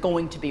knows you're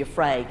going to be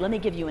afraid. Let me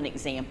give you an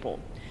example.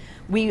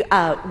 We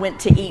went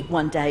to eat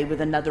one day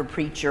with another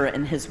preacher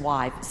and his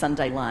wife,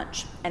 Sunday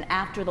lunch. And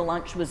after the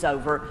lunch was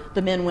over,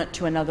 the men went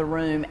to another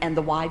room and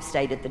the wife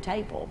stayed at the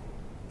table.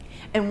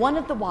 And one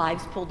of the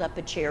wives pulled up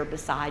a chair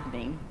beside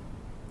me,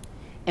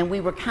 and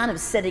we were kind of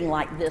sitting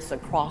like this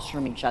across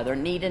from each other,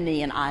 knee to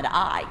knee and eye to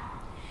eye.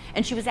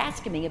 And she was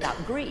asking me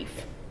about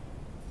grief.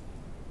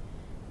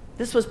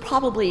 This was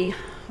probably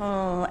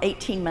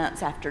 18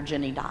 months after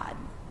Jenny died.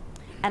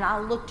 And I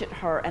looked at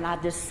her and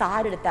I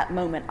decided at that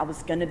moment I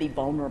was going to be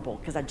vulnerable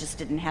because I just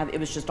didn't have, it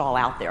was just all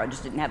out there. I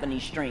just didn't have any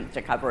strength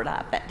to cover it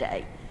up that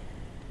day.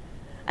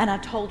 And I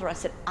told her, I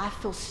said, I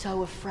feel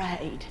so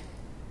afraid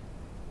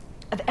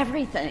of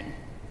everything.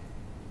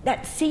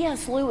 That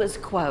C.S. Lewis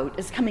quote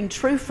is coming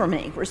true for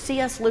me, where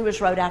C.S. Lewis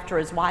wrote after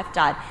his wife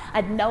died,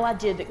 I had no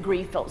idea that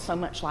grief felt so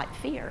much like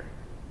fear.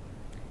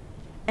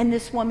 And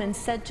this woman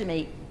said to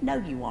me, no,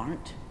 you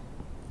aren't.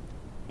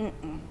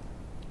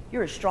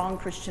 You're a strong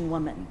Christian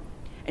woman.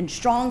 And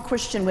strong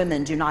Christian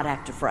women do not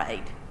act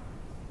afraid.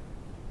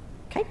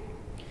 Okay?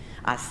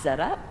 I sat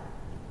up.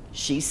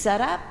 She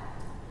sat up.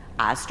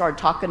 I started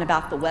talking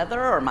about the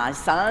weather or my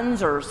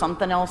sons or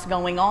something else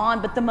going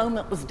on, but the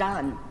moment was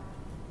done.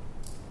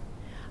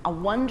 I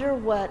wonder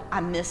what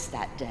I missed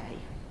that day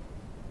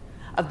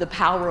of the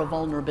power of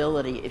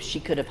vulnerability if she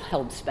could have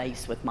held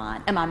space with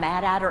mine. Am I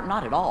mad at her?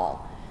 Not at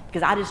all.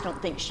 Because I just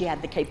don't think she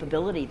had the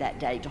capability that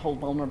day to hold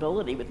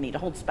vulnerability with me, to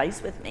hold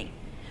space with me.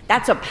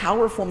 That's a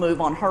powerful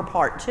move on her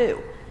part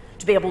too,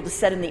 to be able to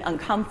sit in the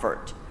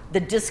uncomfort, the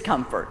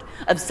discomfort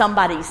of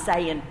somebody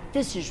saying,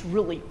 this is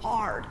really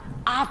hard.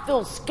 I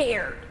feel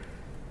scared.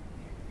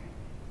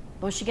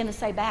 What was she going to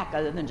say back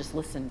other than just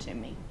listen to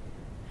me?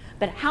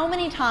 But how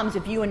many times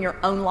have you in your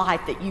own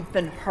life that you've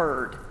been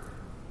heard?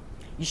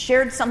 You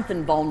shared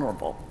something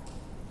vulnerable.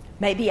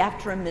 Maybe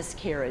after a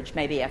miscarriage,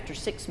 maybe after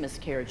 6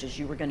 miscarriages,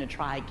 you were going to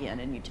try again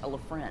and you tell a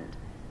friend.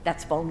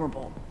 That's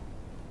vulnerable.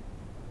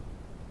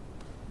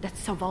 That's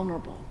so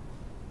vulnerable.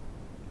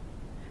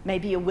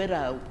 Maybe a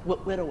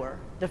widower,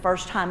 the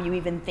first time you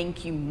even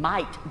think you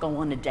might go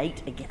on a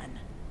date again.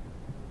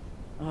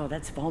 Oh,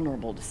 that's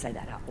vulnerable to say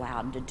that out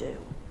loud and to do.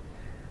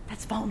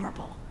 That's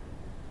vulnerable.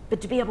 But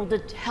to be able to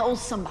tell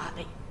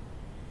somebody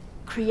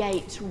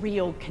creates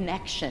real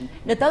connection.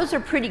 Now, those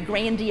are pretty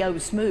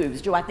grandiose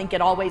moves. Do I think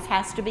it always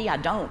has to be? I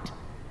don't.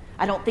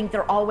 I don't think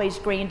they're always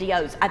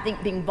grandiose. I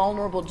think being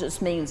vulnerable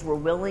just means we're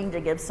willing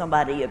to give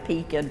somebody a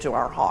peek into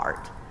our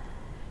heart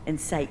and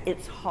say,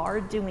 it's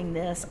hard doing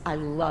this. I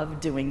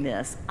love doing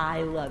this.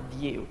 I love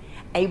you.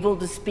 Able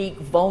to speak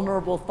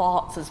vulnerable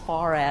thoughts as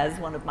far as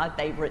one of my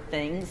favorite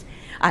things.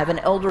 I have an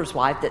elder's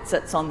wife that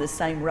sits on the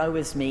same row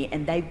as me,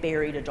 and they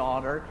buried a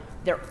daughter,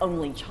 their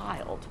only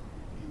child.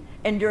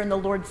 And during the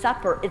Lord's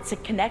Supper, it's a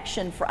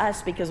connection for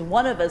us because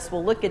one of us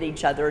will look at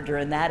each other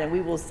during that and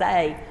we will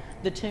say,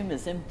 the tomb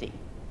is empty.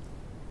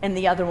 And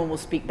the other one will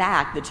speak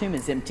back, the tomb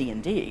is empty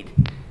indeed.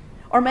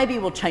 Or maybe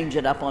we'll change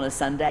it up on a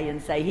Sunday and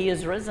say, he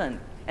is risen.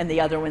 And the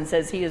other one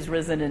says, he is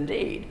risen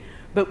indeed.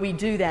 But we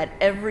do that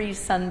every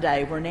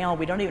Sunday where now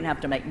we don't even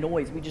have to make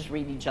noise. We just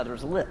read each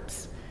other's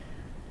lips.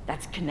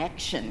 That's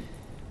connection.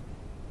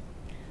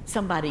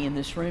 Somebody in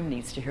this room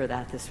needs to hear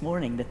that this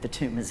morning, that the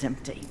tomb is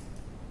empty.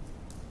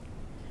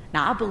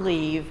 Now, I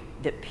believe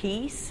that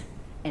peace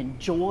and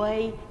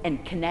joy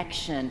and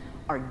connection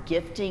are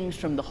giftings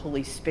from the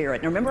Holy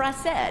Spirit. Now, remember I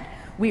said,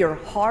 we are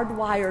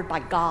hardwired by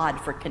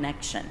God for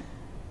connection.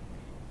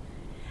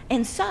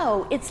 And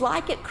so, it's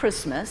like at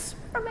Christmas,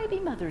 or maybe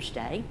Mother's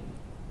Day.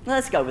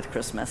 Let's go with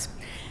Christmas.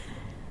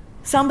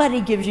 Somebody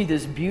gives you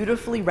this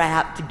beautifully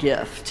wrapped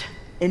gift.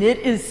 And it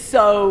is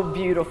so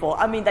beautiful.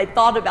 I mean, they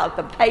thought about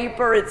the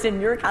paper. It's in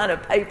your kind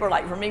of paper.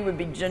 Like for me, it would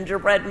be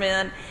gingerbread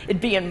men.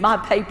 It'd be in my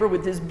paper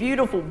with this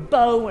beautiful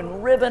bow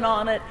and ribbon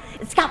on it.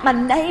 It's got my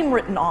name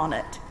written on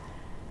it.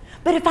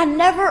 But if I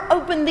never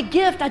open the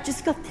gift, I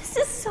just go, this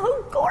is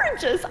so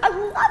gorgeous. I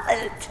love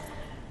it.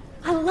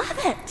 I love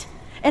it.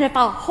 And if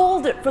I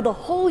hold it for the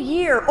whole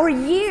year or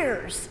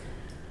years,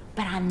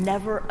 but I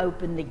never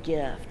open the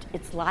gift,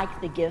 it's like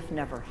the gift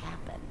never happened.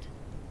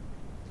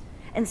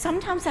 And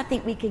sometimes I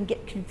think we can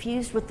get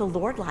confused with the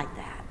Lord like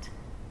that.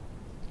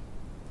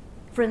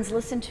 Friends,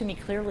 listen to me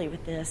clearly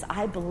with this.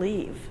 I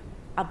believe,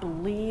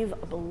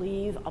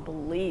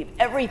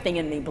 everything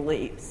in me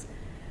believes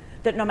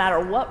that no matter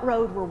what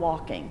road we're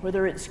walking,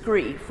 whether it's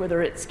grief,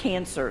 whether it's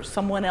cancer,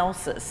 someone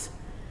else's,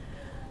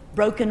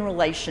 broken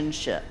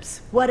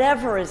relationships,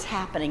 whatever is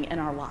happening in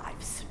our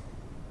lives,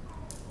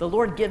 the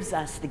Lord gives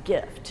us the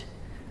gift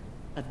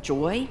of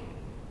joy,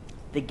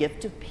 the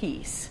gift of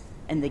peace,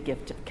 and the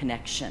gift of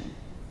connection.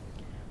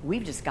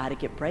 We've just got to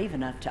get brave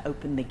enough to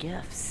open the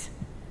gifts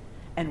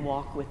and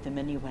walk with them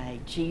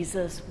anyway.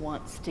 Jesus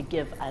wants to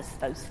give us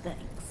those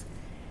things.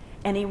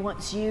 And he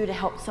wants you to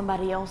help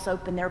somebody else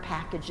open their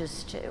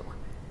packages too.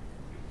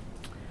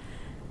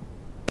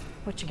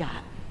 What you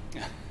got?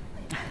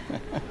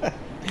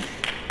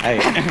 Hey.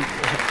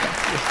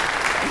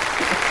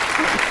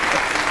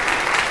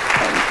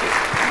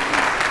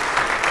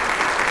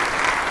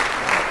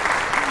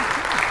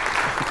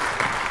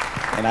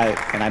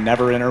 And I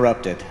never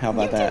interrupted. How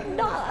about that? Did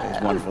not. It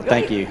was wonderful.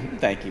 Great.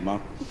 Thank you,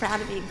 Mom. I'm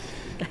proud of you.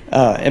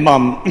 And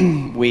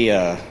Mom,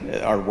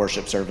 our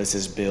worship service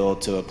is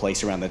built to a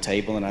place around the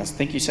table, and I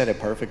think you said it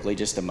perfectly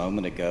just a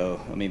moment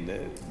ago. I mean,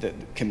 the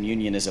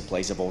communion is a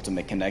place of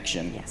ultimate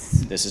connection.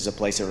 Yes. This is a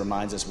place that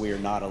reminds us we are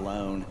not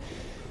alone.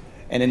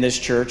 And in this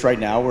church right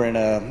now, we're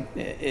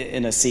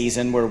in a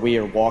season where we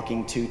are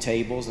walking to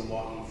tables and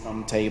walking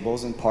from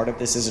tables, and part of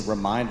this is a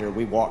reminder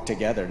we walk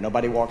together.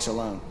 Nobody walks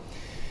alone.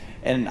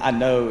 And I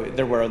know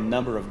there were a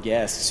number of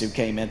guests who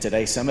came in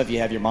today. Some of you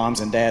have your moms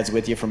and dads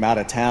with you from out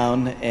of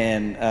town,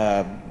 and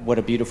what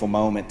a beautiful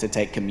moment to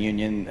take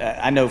communion.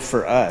 I know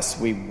for us,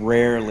 we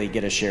rarely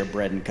get to share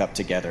bread and cup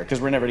together because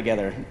we're never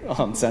together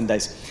on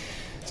Sundays.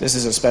 So this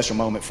is a special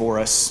moment for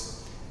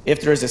us.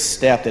 If there is a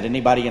step that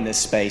anybody in this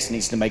space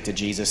needs to make to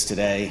Jesus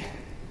today,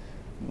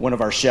 one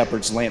of our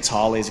shepherds, Lance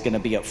Hawley, is going to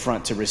be up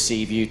front to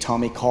receive you.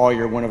 Tommy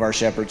Collier, one of our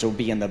shepherds, will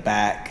be in the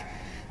back.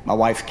 My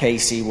wife,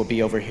 Casey, will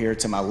be over here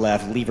to my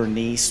left. Lever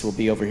Niece will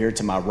be over here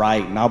to my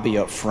right, and I'll be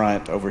up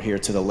front over here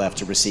to the left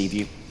to receive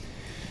you.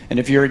 And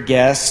if you're a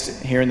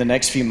guest here in the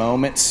next few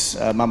moments,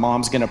 my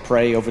mom's going to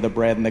pray over the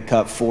bread and the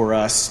cup for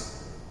us.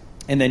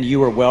 And then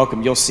you are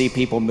welcome. You'll see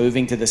people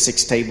moving to the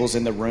 6 tables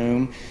in the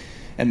room,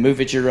 and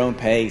move at your own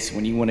pace.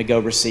 When you want to go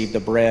receive the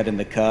bread and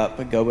the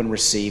cup, go and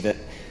receive it.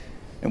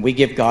 And we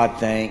give God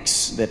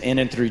thanks that in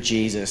and through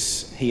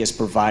Jesus, He has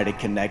provided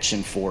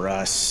connection for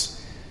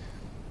us.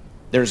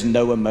 There's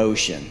no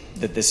emotion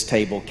that this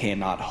table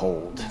cannot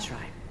hold. That's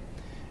right.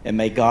 And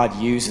may God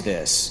use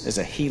this as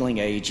a healing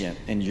agent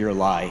in your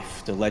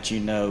life to let you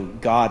know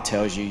God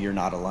tells you you're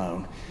not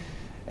alone.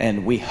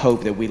 And we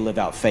hope that we live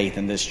out faith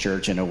in this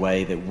church in a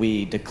way that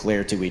we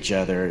declare to each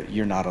other,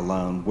 you're not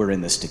alone, we're in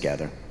this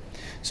together.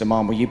 So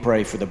Mom, will you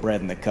pray for the bread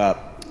and the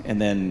cup?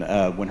 And then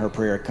when her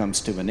prayer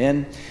comes to an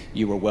end,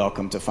 you are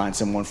welcome to find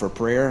someone for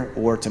prayer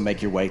or to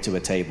make your way to a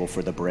table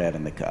for the bread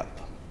and the cup.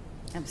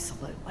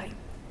 Absolutely.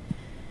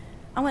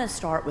 I want to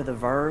start with a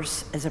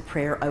verse as a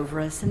prayer over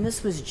us, and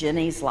this was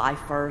Jenny's life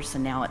verse,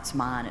 and now it's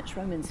mine. It's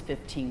Romans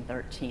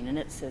 15:13, and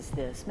it says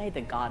this: May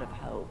the God of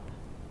hope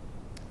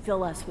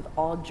fill us with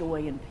all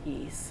joy and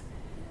peace.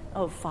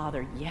 Oh,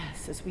 Father,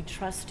 yes, as we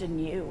trust in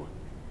you,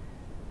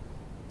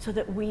 so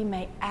that we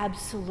may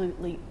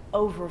absolutely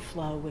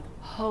overflow with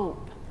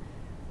hope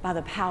by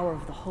the power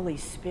of the Holy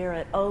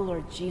Spirit. Oh,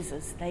 Lord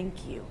Jesus,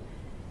 thank you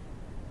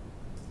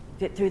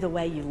that through the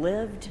way you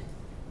lived,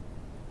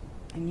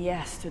 and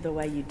yes, through the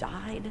way you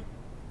died,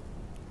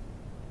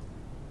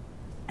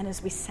 and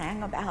as we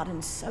sang about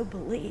and so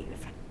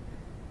believe,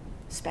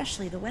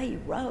 especially the way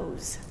you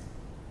rose,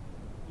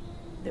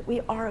 that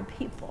we are a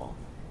people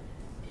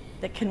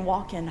that can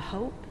walk in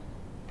hope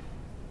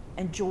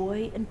and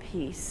joy and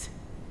peace,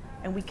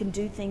 and we can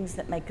do things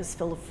that make us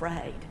feel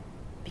afraid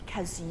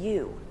because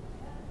you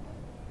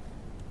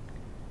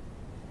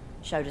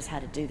showed us how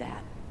to do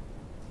that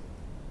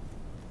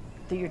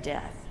through your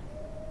death,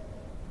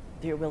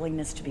 through your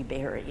willingness to be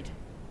buried,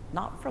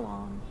 not for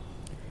long,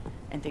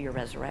 and through your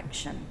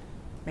resurrection.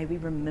 May we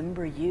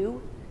remember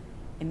you,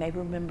 and may we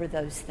remember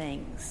those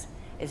things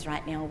as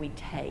right now we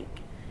take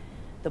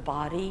the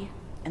body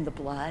and the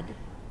blood,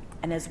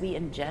 and as we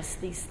ingest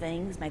these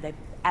things, may they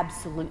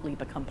absolutely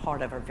become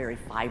part of our very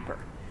fiber.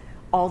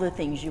 All the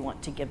things you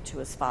want to give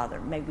to us, Father,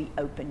 may we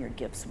open your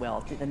gifts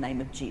well through the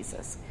name of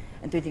Jesus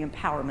and through the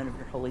empowerment of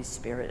your Holy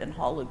Spirit. And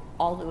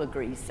all who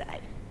agree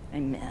say,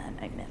 amen,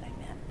 amen,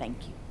 amen.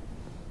 Thank you.